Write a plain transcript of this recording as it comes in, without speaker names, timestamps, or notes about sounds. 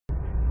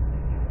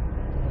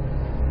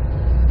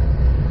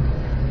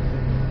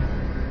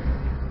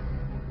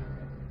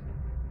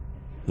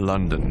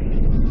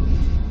London,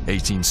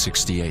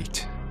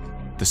 1868.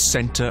 The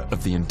center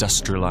of the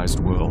industrialized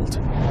world.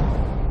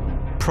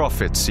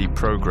 Profits see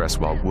progress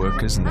while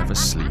workers never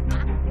sleep.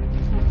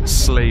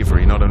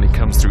 Slavery not only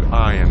comes through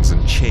irons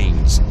and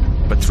chains,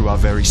 but through our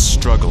very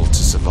struggle to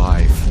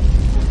survive.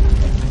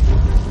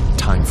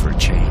 Time for a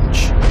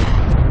change.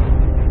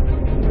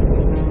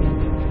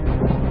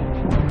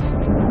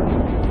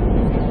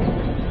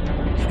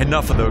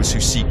 Enough of those who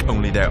seek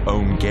only their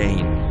own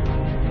gain.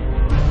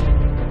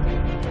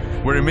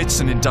 We're amidst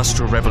an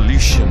industrial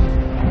revolution.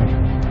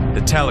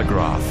 The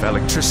telegraph,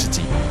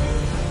 electricity,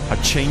 are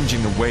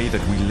changing the way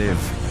that we live,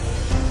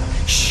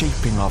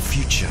 shaping our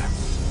future.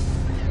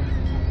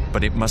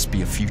 But it must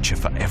be a future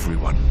for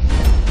everyone.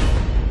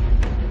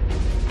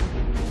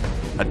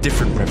 A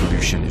different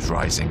revolution is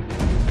rising,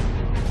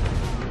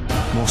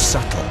 more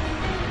subtle.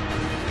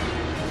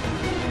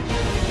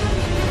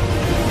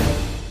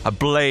 A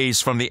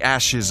blaze from the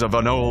ashes of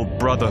an old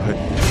brotherhood.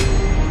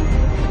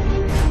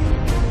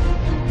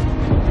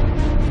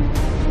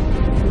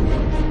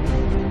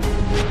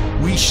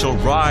 We shall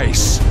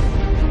rise.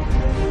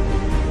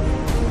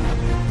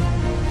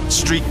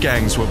 Street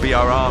gangs will be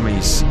our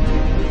armies.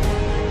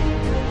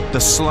 The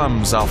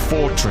slums our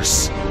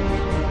fortress.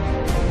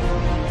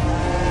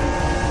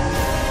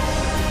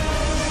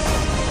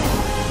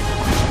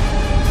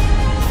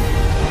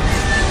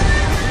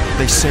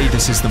 They say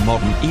this is the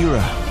modern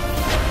era.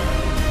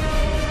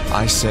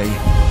 I say,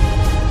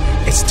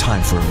 it's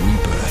time for a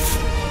rebirth.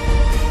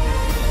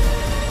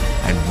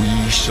 And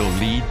we shall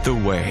lead the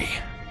way.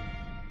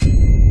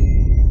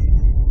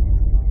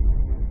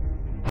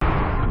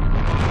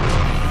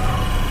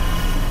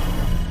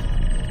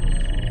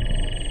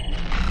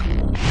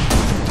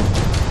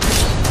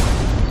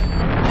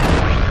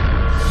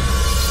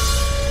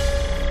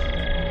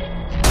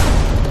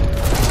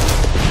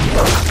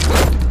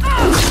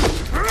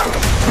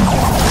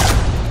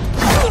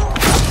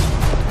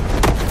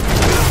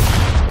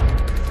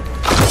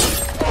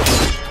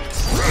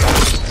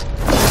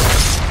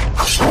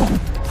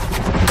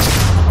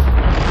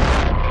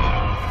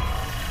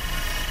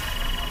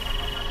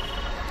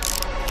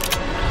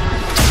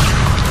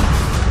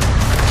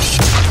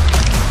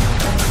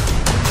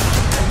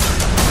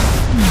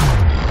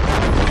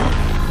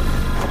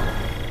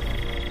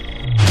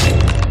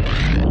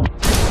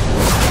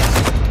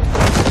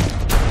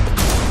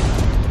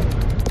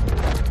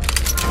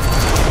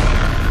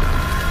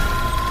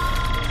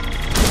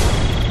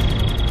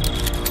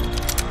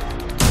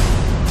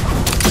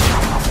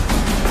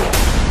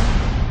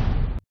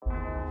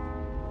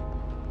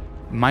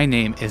 My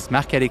name is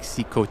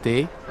Marc-Alexis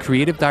Côté,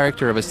 Creative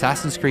Director of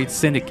Assassin's Creed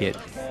Syndicate,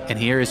 and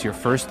here is your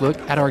first look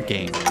at our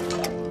game.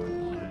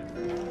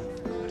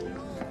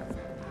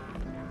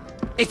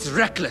 It's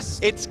reckless!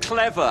 It's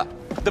clever!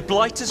 The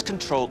Blighters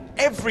control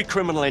every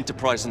criminal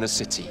enterprise in the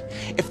city.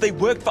 If they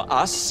work for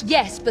us...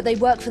 Yes, but they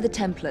work for the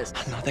Templars.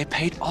 No, they're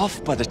paid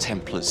off by the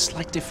Templars.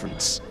 Slight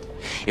difference.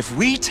 If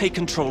we take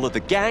control of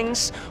the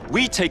gangs,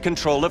 we take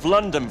control of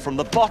London from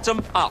the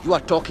bottom up. You are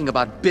talking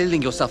about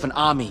building yourself an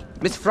army.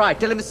 Miss Frye,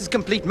 tell him this is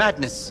complete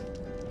madness.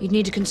 You'd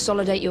need to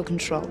consolidate your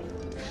control.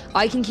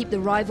 I can keep the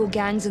rival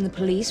gangs and the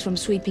police from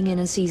sweeping in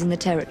and seizing the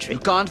territory. You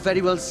can't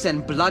very well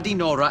send Bloody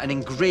Nora an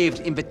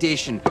engraved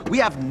invitation. We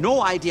have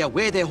no idea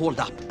where they're holed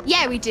up.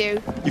 Yeah, we do.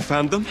 You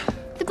found them?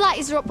 The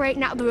Blighters are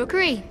operating out of the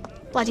rookery.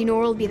 Bloody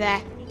Nora will be there.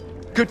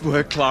 Good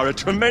work, Clara.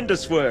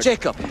 Tremendous work.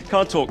 Jacob!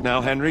 Can't talk now,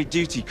 Henry.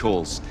 Duty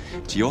calls.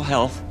 To your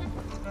health.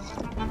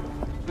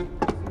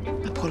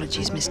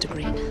 Apologies, Mr.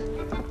 Green.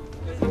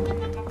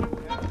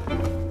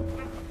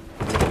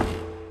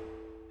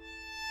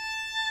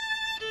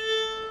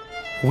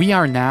 We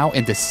are now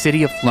in the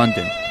City of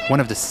London,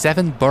 one of the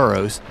 7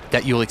 boroughs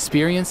that you'll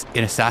experience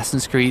in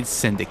Assassin's Creed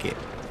Syndicate.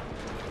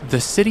 The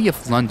City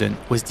of London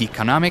was the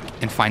economic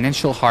and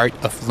financial heart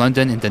of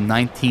London in the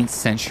 19th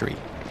century.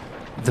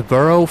 The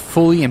borough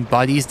fully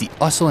embodies the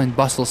hustle and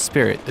bustle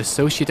spirit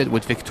associated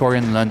with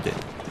Victorian London.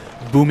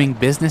 Booming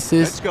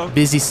businesses,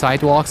 busy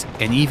sidewalks,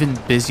 and even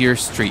busier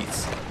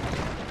streets.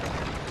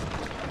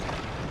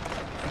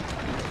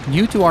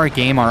 New to our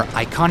game are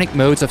iconic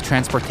modes of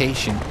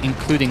transportation,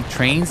 including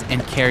trains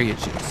and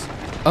carriages.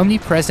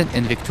 Omnipresent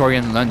in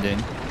Victorian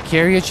London,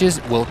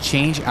 carriages will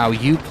change how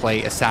you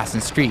play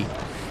Assassin's Creed.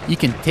 You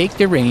can take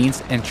the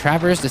reins and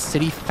traverse the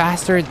city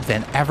faster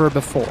than ever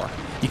before.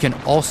 You can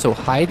also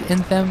hide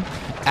in them,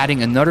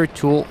 adding another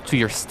tool to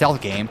your stealth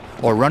game,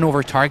 or run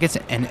over targets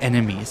and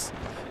enemies.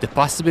 The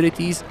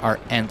possibilities are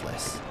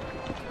endless.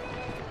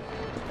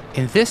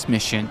 In this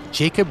mission,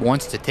 Jacob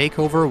wants to take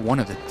over one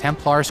of the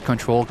Templars'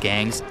 control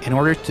gangs in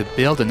order to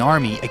build an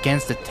army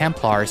against the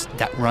Templars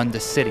that run the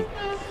city.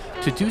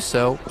 To do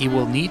so, he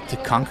will need to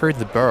conquer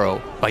the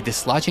borough by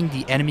dislodging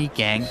the enemy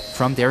gang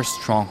from their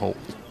stronghold.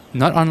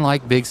 Not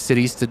unlike big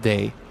cities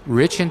today,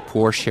 rich and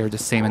poor share the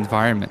same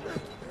environment.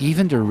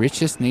 Even the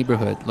richest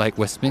neighborhood, like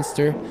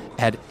Westminster,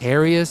 had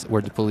areas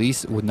where the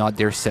police would not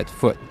dare set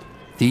foot.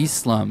 These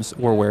slums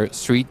were where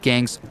street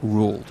gangs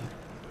ruled.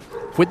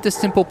 With the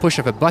simple push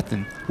of a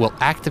button, we'll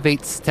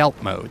activate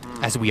stealth mode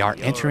as we are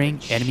entering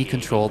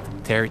enemy-controlled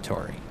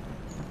territory.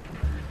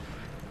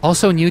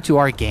 Also new to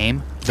our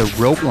game, the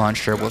rope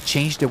launcher will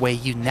change the way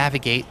you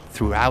navigate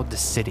throughout the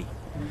city.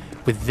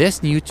 With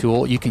this new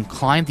tool, you can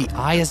climb the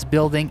IS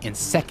building in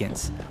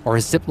seconds or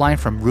zip line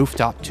from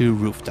rooftop to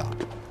rooftop.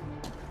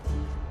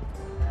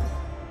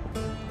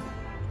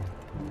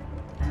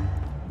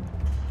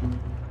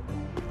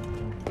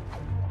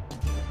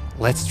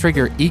 Let's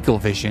trigger Eagle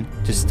Vision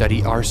to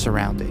study our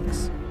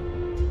surroundings.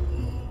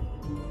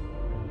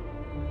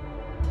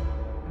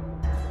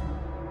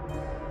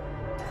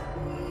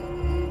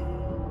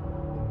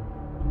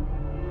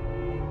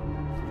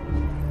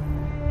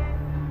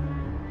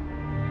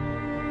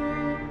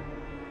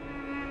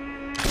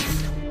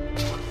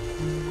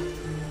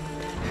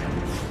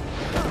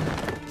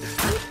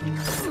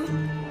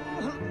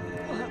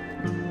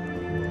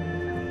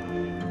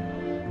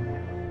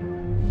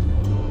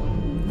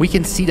 We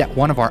can see that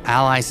one of our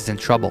allies is in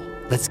trouble.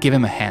 Let's give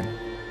him a hand.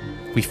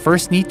 We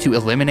first need to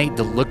eliminate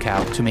the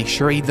lookout to make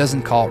sure he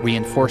doesn't call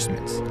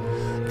reinforcements.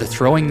 The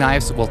throwing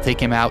knives will take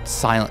him out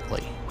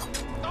silently.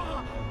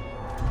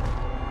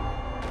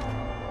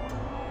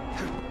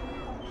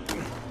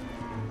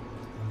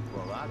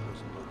 Well, that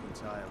doesn't look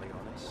entirely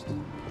honest.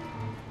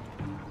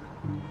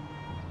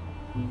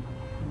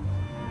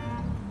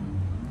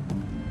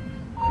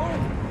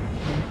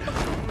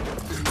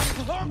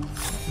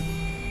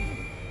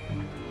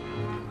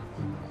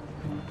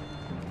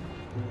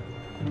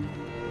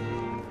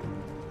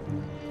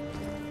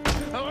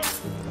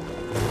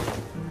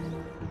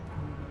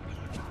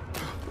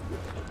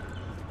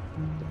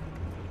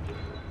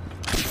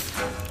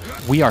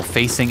 We are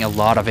facing a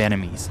lot of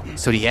enemies,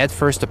 so the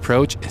head-first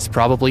approach is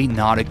probably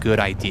not a good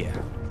idea.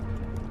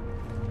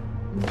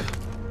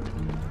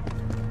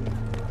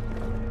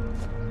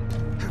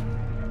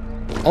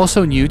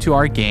 Also new to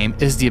our game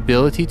is the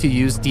ability to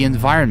use the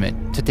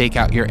environment to take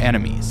out your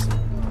enemies.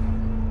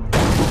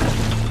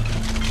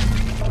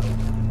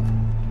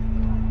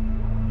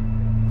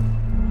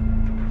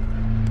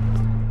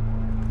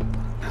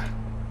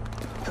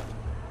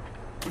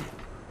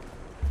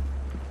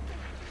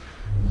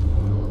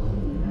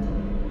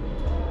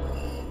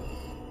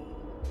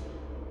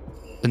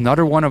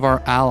 Another one of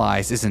our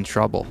allies is in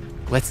trouble.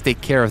 Let's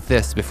take care of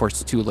this before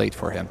it's too late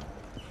for him.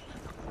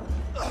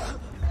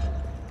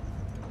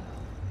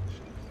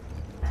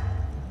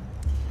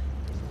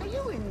 Are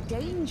you in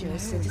danger,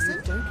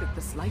 citizen? Don't look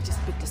the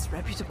slightest bit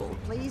disreputable.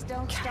 Please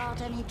don't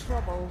start any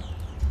trouble.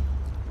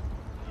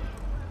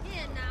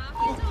 Here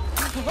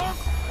now.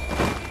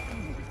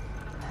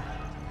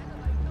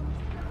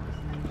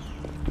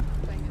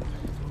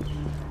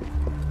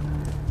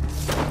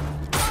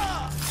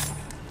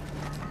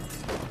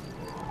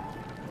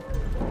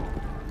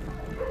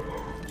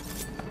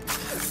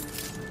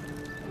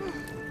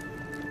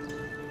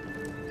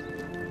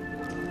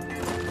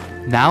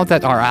 Now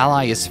that our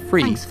ally is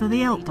free, Thanks for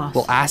the help, boss.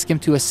 we'll ask him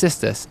to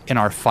assist us in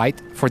our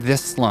fight for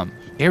this slum.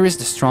 Here is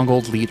the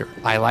stronghold leader,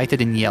 highlighted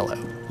in yellow.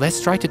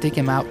 Let's try to take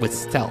him out with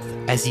stealth,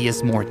 as he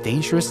is more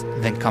dangerous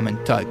than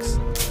common thugs.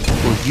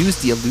 We'll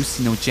use the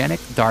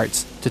hallucinogenic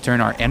darts to turn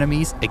our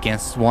enemies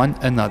against one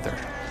another.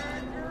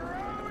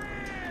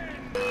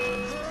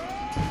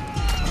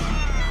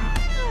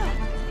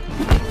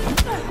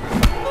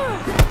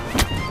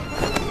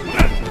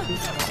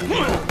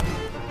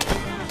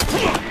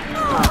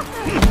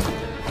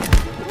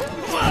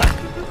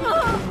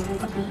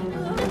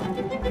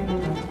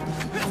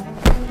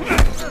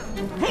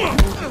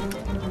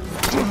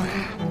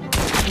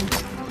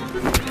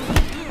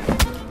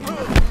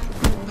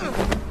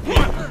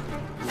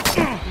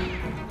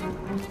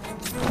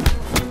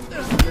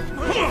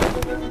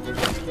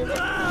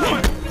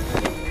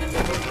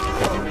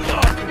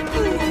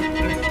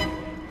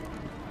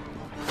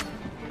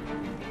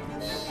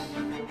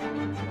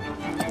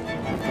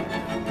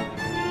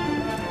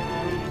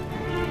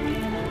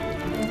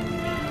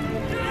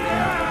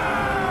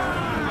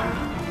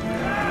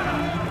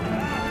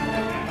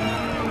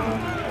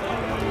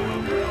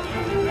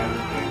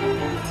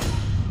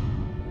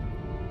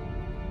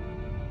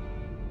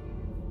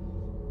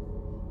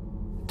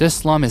 This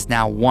slum is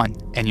now won,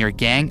 and your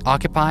gang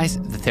occupies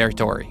the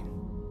territory.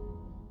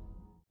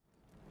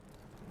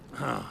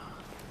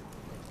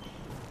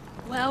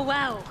 Well,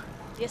 well,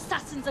 the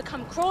assassins have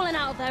come crawling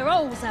out of their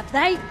holes, have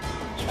they?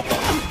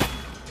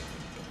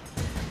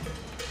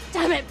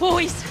 Damn it,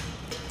 boys!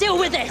 Deal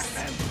with this!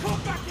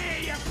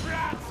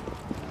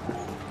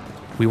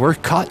 We were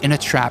caught in a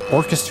trap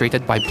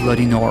orchestrated by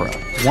Bloody Nora,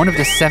 one of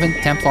the 7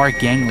 Templar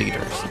gang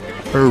leaders.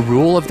 Her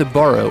rule of the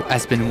borough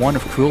has been one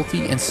of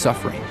cruelty and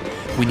suffering.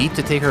 We need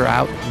to take her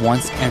out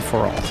once and for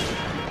all.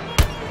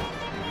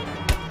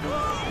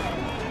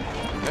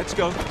 Let's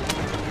go.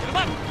 Come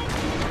on.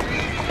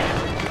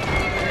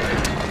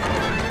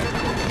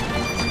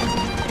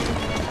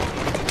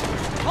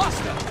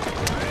 Faster.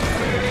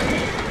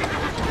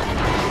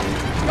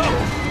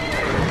 Go.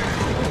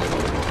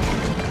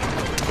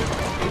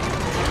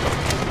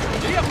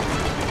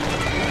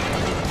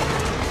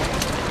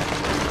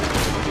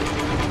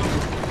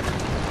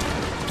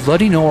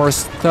 Bloody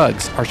Nora's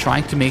thugs are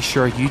trying to make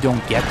sure you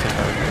don't get to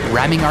her,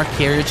 ramming our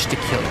carriage to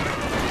kill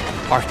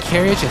her. Our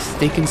carriage has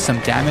taken some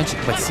damage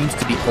but seems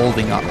to be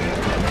holding up.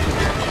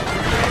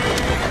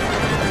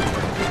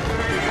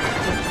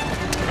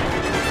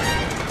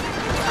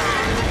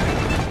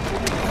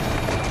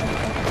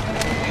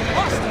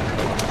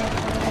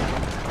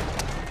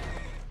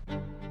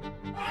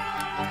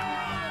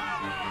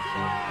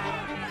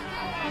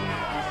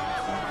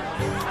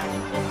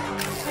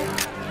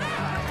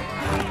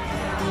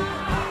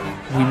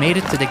 We made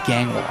it to the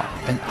gang war,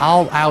 an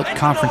all-out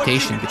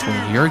confrontation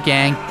between your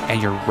gang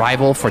and your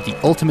rival for the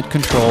ultimate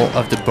control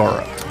of the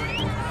borough.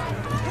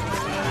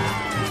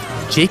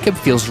 Jacob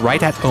feels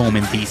right at home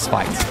in these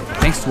fights,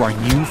 thanks to our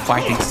new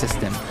fighting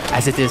system,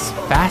 as it is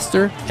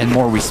faster and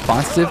more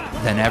responsive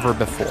than ever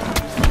before.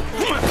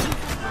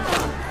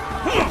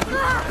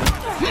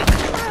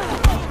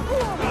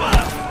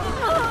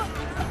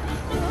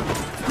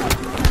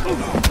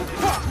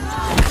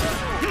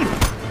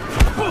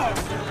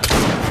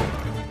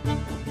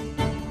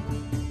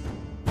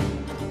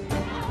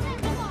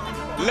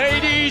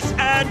 Ladies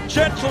and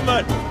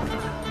gentlemen,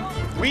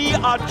 we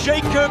are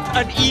Jacob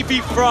and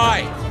Evie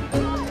Frye.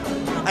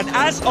 And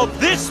as of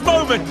this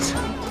moment,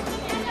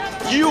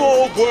 you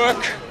all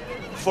work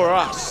for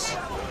us.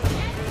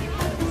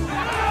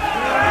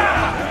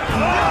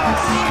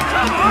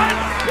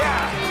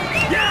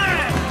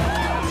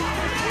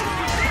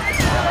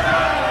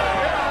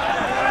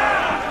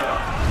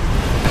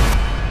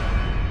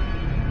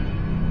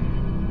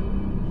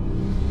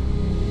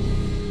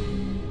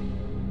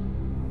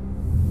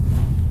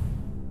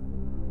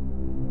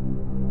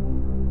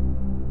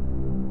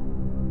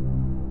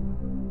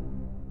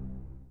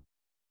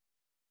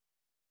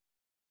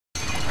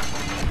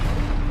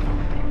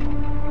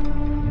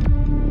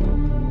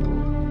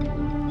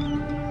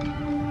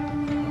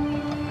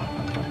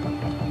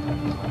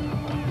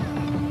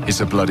 It's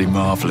a bloody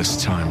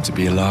marvelous time to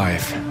be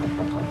alive.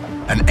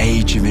 An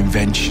age of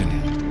invention.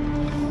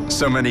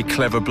 So many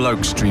clever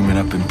blokes dreaming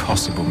up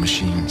impossible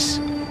machines,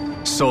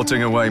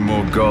 sorting away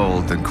more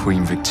gold than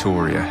Queen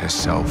Victoria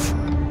herself.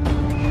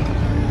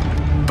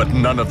 But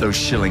none of those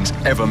shillings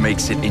ever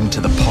makes it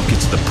into the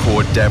pockets of the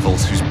poor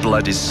devils whose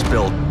blood is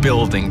spilled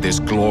building this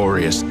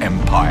glorious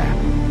empire.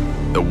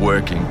 The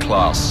working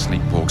class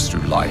sleepwalks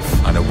through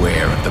life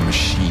unaware of the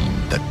machine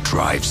that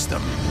drives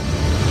them.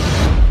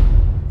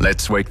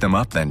 Let's wake them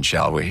up then,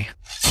 shall we?